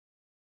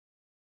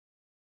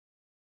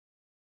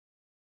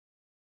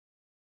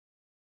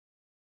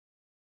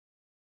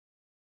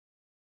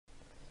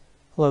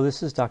Hello,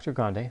 this is Dr.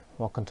 Grande.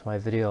 Welcome to my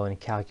video on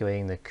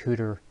calculating the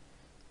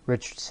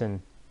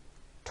Kuder-Richardson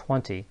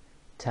 20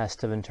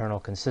 test of internal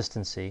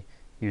consistency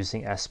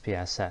using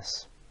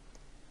SPSS.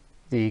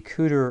 The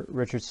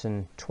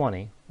Kuder-Richardson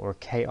 20, or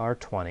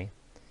KR-20,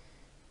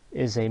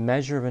 is a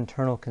measure of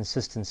internal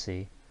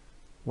consistency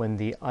when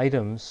the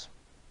items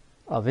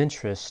of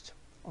interest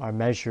are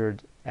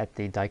measured at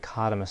the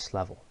dichotomous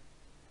level.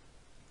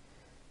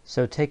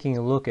 So taking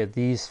a look at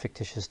these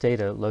fictitious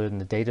data loaded in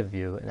the data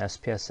view in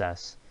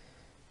SPSS,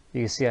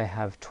 you can see I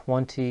have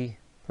 20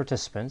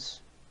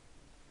 participants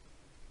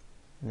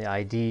in the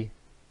ID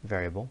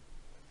variable,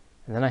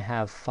 and then I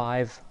have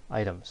 5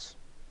 items.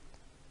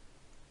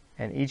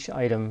 And each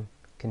item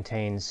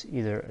contains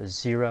either a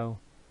 0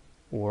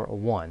 or a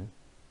 1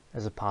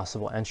 as a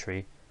possible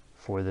entry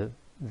for the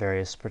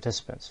various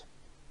participants.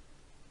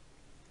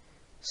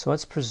 So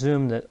let's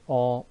presume that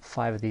all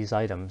 5 of these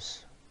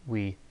items,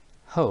 we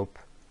hope,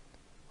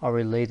 are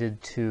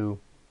related to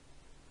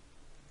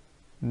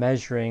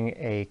measuring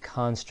a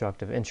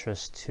construct of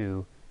interest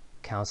to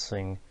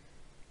counseling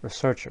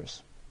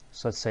researchers.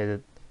 So let's say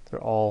that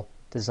they're all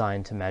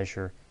designed to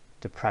measure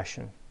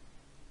depression.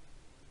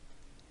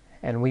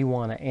 And we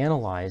want to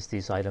analyze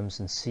these items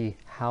and see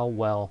how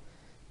well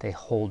they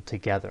hold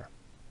together.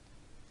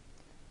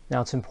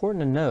 Now it's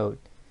important to note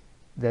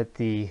that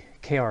the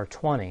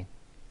KR-20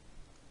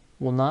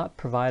 will not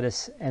provide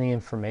us any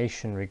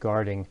information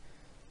regarding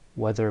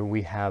whether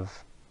we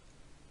have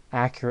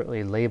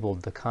accurately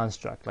labeled the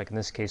construct. Like in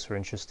this case, we're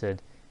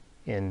interested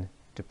in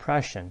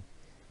depression,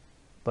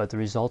 but the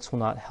results will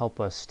not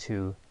help us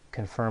to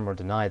confirm or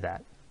deny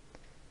that.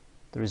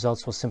 The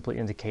results will simply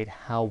indicate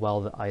how well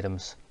the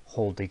items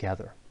hold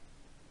together.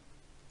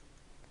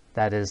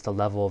 That is the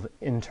level of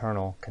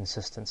internal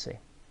consistency.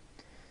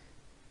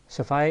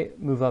 So if I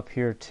move up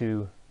here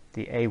to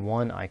the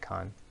A1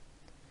 icon,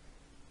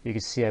 you can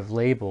see I've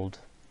labeled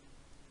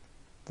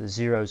the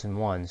zeros and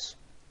ones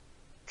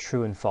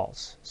true and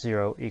false.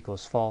 0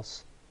 equals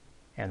false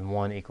and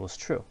 1 equals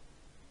true.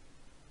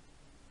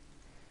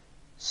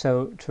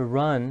 So to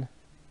run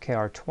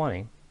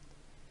KR-20,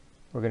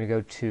 we're going to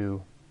go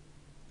to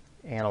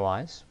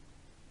Analyze,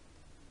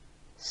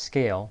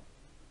 Scale,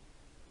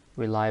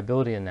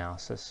 Reliability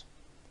Analysis,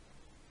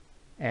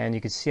 and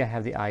you can see I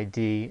have the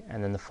ID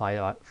and then the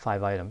 5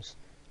 items.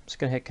 I'm just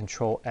going to hit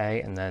Control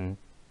A and then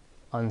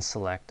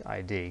unselect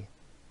ID.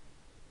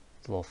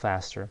 It's a little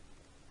faster,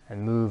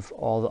 and move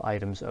all the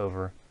items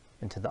over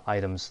into the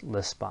items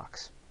list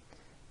box.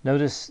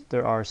 Notice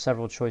there are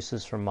several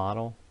choices for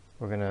model.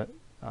 We're going to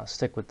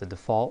stick with the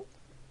default,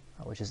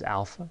 which is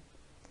alpha.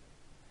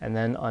 And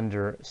then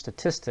under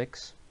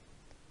statistics,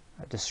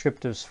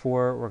 descriptives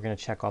for, we're going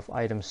to check off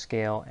item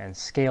scale and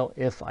scale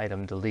if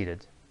item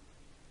deleted,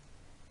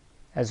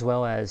 as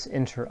well as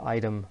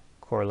inter-item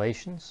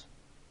correlations.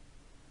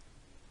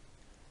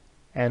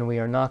 And we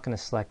are not going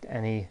to select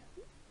any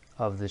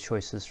of the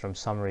choices from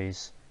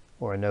summaries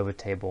or ANOVA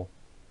table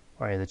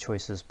or any of the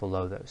choices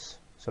below those.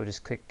 So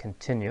just click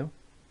Continue,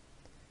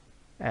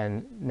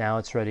 and now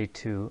it's ready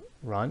to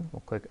run.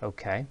 We'll click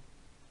OK.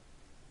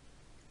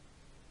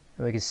 And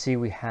we can see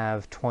we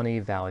have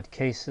 20 valid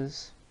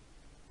cases,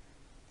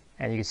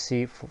 and you can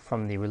see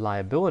from the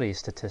reliability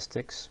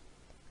statistics,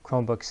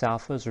 Chromebooks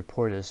Alpha is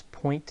reported as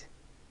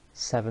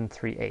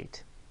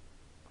 0.738.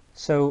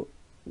 So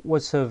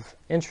what's of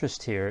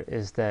interest here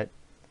is that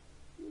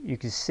you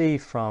can see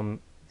from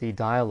the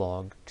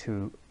dialog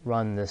to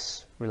run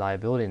this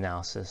reliability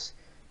analysis,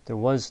 there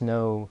was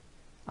no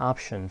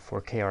option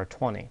for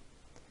KR-20.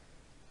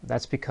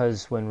 That's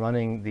because when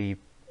running the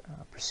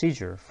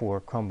procedure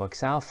for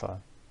Chromebooks Alpha,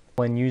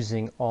 when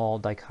using all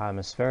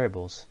dichotomous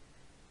variables,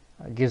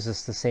 gives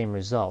us the same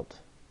result.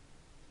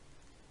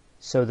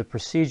 So the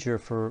procedure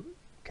for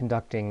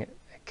conducting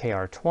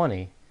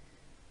KR-20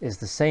 is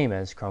the same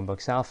as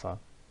Chromebooks Alpha,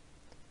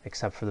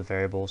 except for the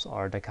variables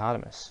are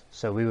dichotomous.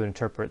 So we would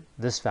interpret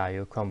this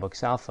value,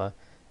 Chromebooks Alpha,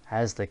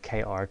 as the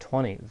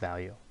KR-20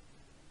 value.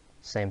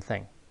 Same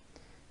thing.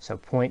 So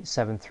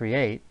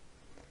 0.738,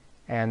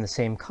 and the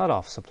same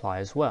cutoffs apply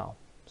as well.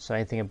 So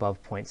anything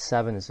above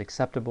 0.7 is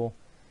acceptable,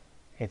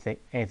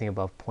 anything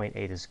above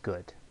 0.8 is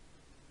good.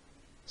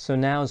 So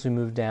now as we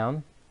move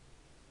down,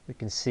 we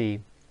can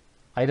see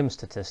item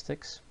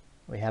statistics.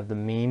 We have the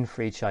mean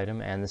for each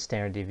item and the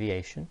standard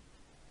deviation,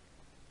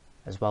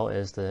 as well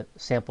as the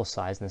sample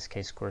size. In this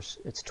case, of course,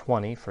 it's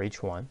 20 for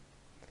each one.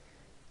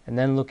 And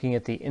then looking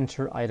at the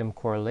inter-item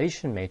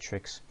correlation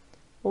matrix,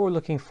 what we're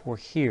looking for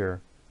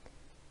here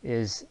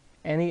is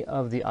any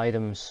of the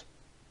items'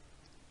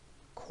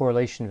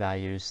 correlation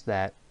values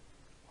that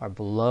are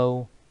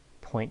below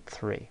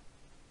 0.3.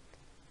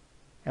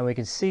 And we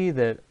can see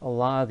that a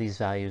lot of these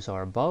values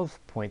are above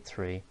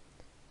 0.3,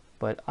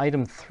 but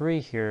item 3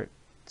 here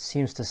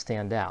seems to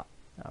stand out.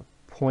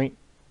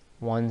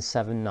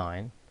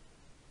 0.179,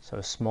 so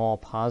a small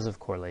positive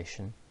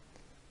correlation,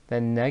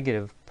 then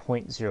negative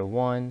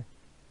 0.01,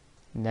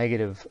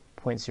 negative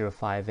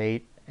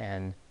 0.058,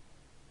 and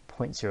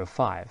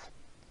 0.05.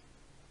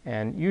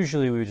 And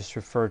usually we just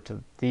refer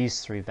to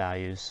these 3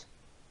 values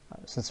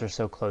since they're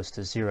so close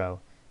to 0,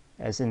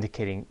 as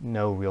indicating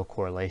no real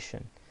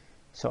correlation.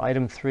 So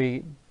item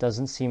 3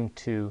 doesn't seem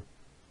to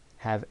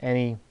have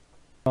any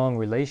strong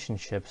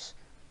relationships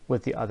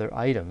with the other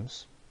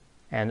items,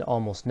 and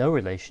almost no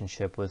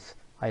relationship with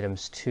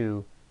items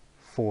 2,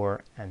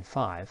 4, and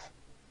 5.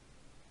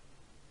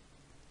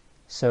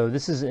 So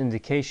this is an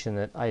indication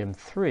that item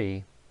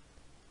 3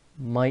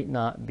 might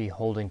not be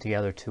holding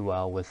together too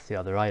well with the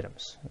other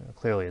items.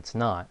 Clearly it's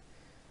not,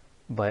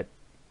 but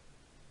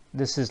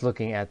this is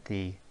looking at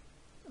the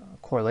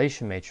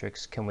correlation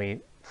matrix. Can we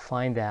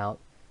find out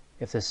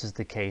if this is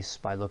the case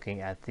by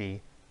looking at the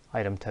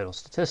item total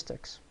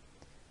statistics?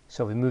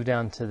 So if we move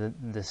down to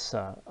this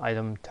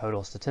item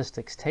total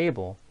statistics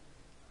table,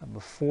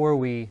 before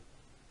we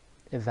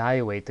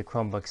evaluate the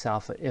Chromebooks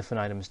alpha if an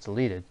item is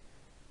deleted,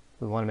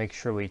 we want to make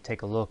sure we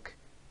take a look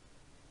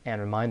and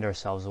remind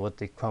ourselves of what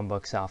the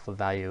Chromebooks alpha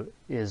value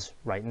is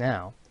right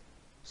now.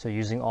 So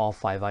using all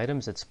 5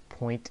 items, it's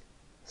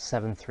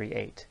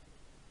 0.738.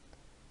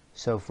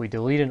 So if we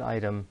delete an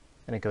item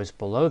and it goes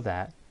below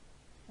that,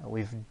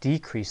 we've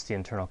decreased the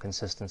internal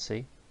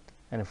consistency.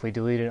 And if we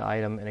delete an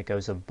item and it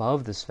goes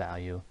above this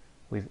value,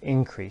 we've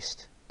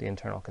increased the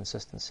internal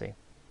consistency.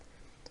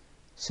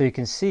 So you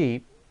can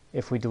see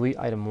if we delete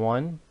item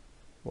 1,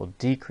 we'll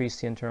decrease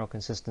the internal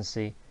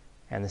consistency,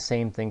 and the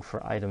same thing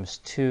for items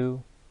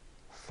 2,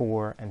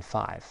 4, and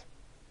 5.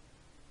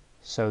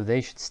 So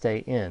they should stay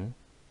in.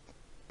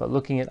 But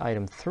looking at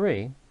item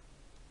 3,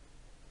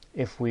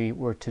 if we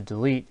were to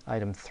delete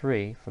item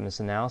 3 from this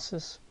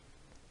analysis,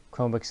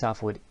 Chromebooks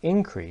alpha would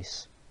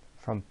increase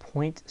from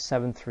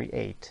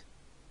 0.738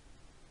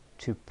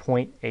 to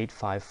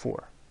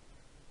 0.854.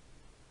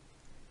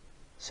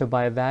 So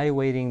by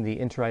evaluating the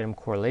inter-item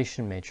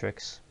correlation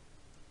matrix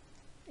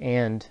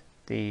and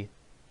the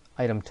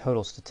item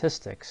total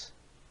statistics,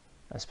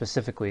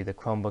 specifically the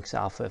Chromebooks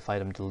alpha if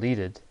item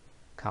deleted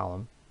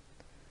column,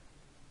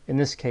 in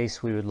this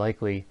case we would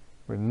likely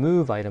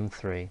remove item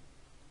 3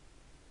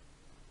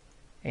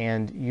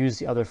 and use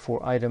the other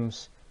 4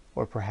 items,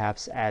 or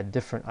perhaps add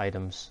different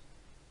items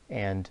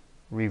and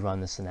rerun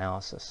this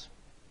analysis.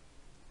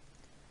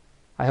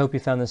 I hope you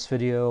found this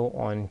video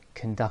on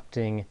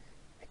conducting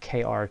a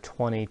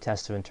KR-20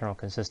 test of internal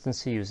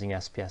consistency using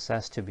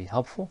SPSS to be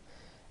helpful.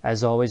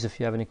 As always, if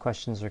you have any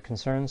questions or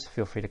concerns,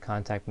 feel free to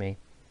contact me,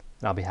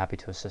 and I'll be happy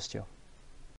to assist you.